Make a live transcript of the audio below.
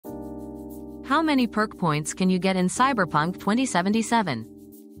How many perk points can you get in Cyberpunk 2077?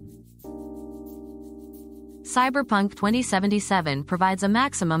 Cyberpunk 2077 provides a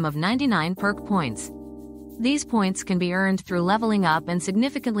maximum of 99 perk points. These points can be earned through leveling up and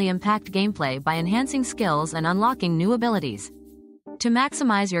significantly impact gameplay by enhancing skills and unlocking new abilities. To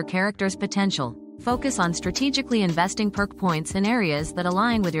maximize your character's potential, focus on strategically investing perk points in areas that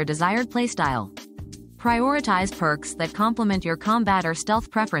align with your desired playstyle. Prioritize perks that complement your combat or stealth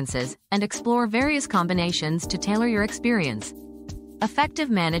preferences, and explore various combinations to tailor your experience.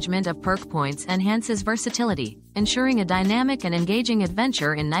 Effective management of perk points enhances versatility, ensuring a dynamic and engaging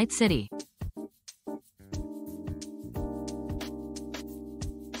adventure in Night City.